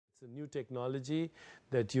It's a new technology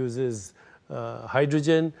that uses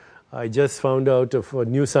hydrogen. I just found out of a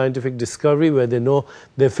new scientific discovery where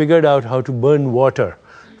they figured out how to burn water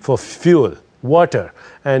for fuel. Water.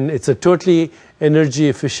 And it's a totally energy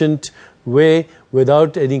efficient way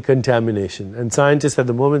without any contamination. And scientists at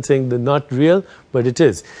the moment saying they're not real, but it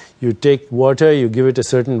is. You take water, you give it a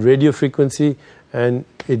certain radio frequency, and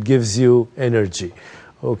it gives you energy.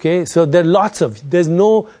 Okay, so there's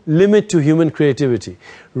no limit to human creativity.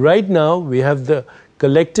 Right now, we have the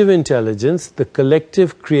collective intelligence, the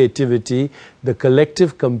collective creativity, the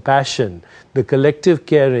collective compassion, the collective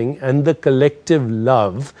caring, and the collective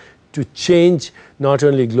love to change not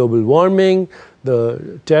only global warming,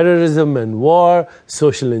 the terrorism and war,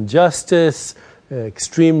 social injustice,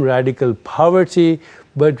 extreme radical poverty,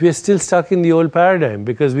 but we're still stuck in the old paradigm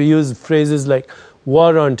because we use phrases like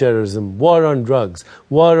war on terrorism, war on drugs,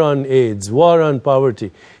 war on AIDS, war on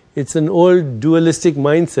poverty. It's an old dualistic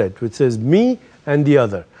mindset which says me and the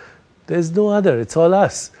other. There's no other, it's all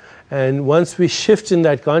us. And once we shift in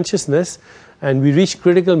that consciousness and we reach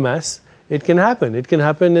critical mass, it can happen. It can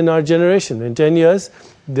happen in our generation. In 10 years,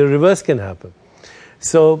 the reverse can happen.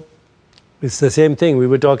 So it's the same thing. We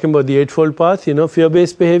were talking about the Eightfold Path,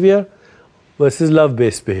 fear-based behavior versus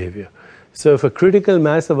love-based behavior. So if a critical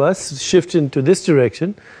mass of us shift into this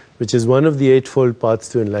direction, which is one of the Eightfold Paths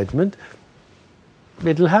to enlightenment,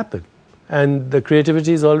 it'll happen. And the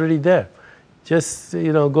creativity is already there. Just,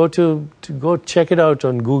 go check it out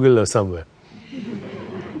on Google or somewhere.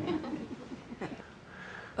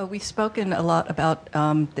 We've spoken a lot about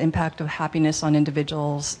the impact of happiness on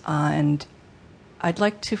individuals, and I'd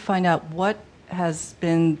like to find out what has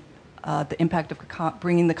been the impact of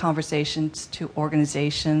bringing the conversations to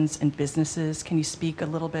organizations and businesses. Can you speak a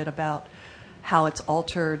little bit about how it's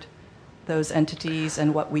altered those entities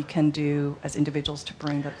and what we can do as individuals to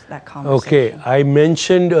bring that conversation? Okay, I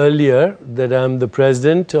mentioned earlier that I'm the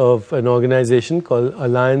president of an organization called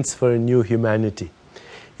Alliance for a New Humanity.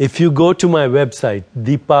 If you go to my website,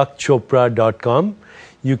 deepakchopra.com,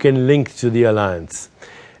 you can link to the Alliance.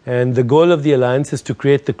 And the goal of the Alliance is to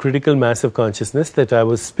create the critical mass of consciousness that I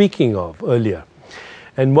was speaking of earlier.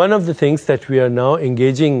 And one of the things that we are now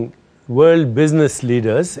engaging world business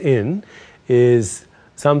leaders in is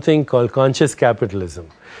something called conscious capitalism,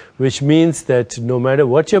 which means that no matter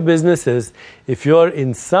what your business is, if you're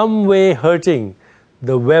in some way hurting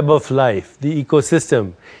the web of life, the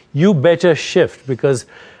ecosystem, you better shift because,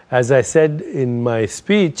 as I said in my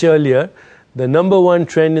speech earlier, the number one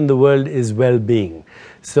trend in the world is well-being.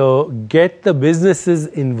 So get the businesses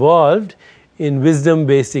involved in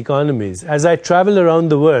wisdom-based economies. As I travel around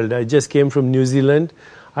the world, I just came from New Zealand,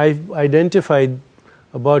 I've identified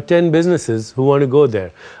about 10 businesses who want to go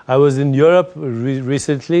there. I was in Europe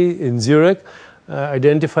recently, in Zurich,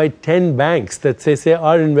 identified 10 banks that say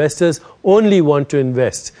our investors only want to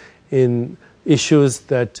invest in issues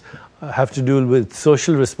that have to do with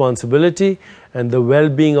social responsibility and the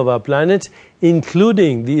well-being of our planet,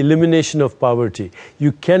 including the elimination of poverty.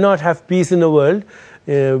 You cannot have peace in a world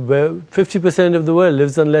where 50% of the world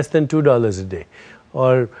lives on less than $2 a day,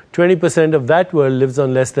 or 20% of that world lives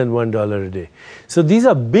on less than $1 a day. So these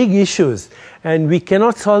are big issues, and we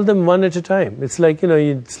cannot solve them one at a time. It's like,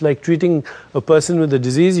 it's like treating a person with a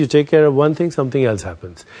disease. You take care of one thing, something else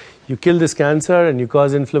happens. You kill this cancer and you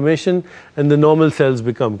cause inflammation, and the normal cells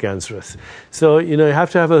become cancerous. So, you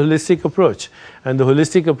have to have a holistic approach. And the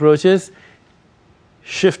holistic approach is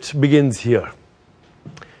shift begins here.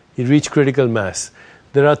 You reach critical mass.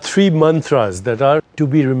 There are 3 mantras that are to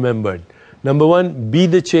be remembered. Number 1, be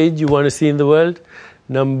the change you want to see in the world.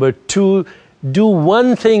 Number 2, do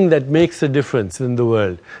one thing that makes a difference in the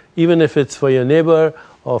world, even if it's for your neighbor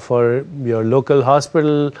or for your local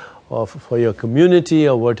hospital or for your community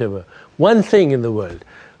or whatever. One thing in the world.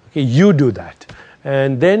 Okay, you do that.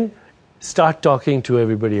 And then start talking to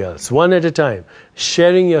everybody else, one at a time,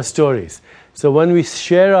 sharing your stories. So when we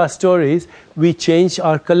share our stories, we change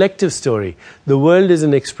our collective story. The world is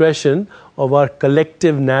an expression of our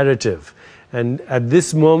collective narrative. And at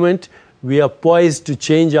this moment, we are poised to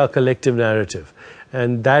change our collective narrative.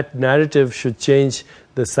 And that narrative should change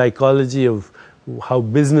the psychology of how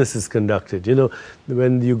business is conducted.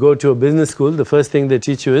 When you go to a business school, the first thing they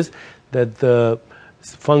teach you is that the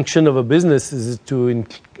function of a business is to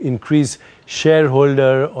increase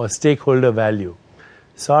shareholder or stakeholder value.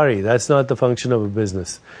 Sorry, that's not the function of a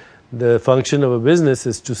business. The function of a business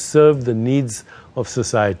is to serve the needs of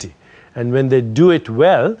society. And when they do it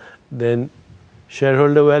well, then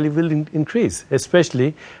shareholder value will increase,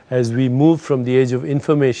 especially as we move from the age of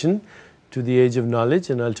information to the age of knowledge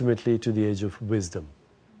and ultimately to the age of wisdom.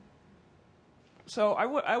 So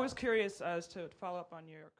I was curious as to follow up on your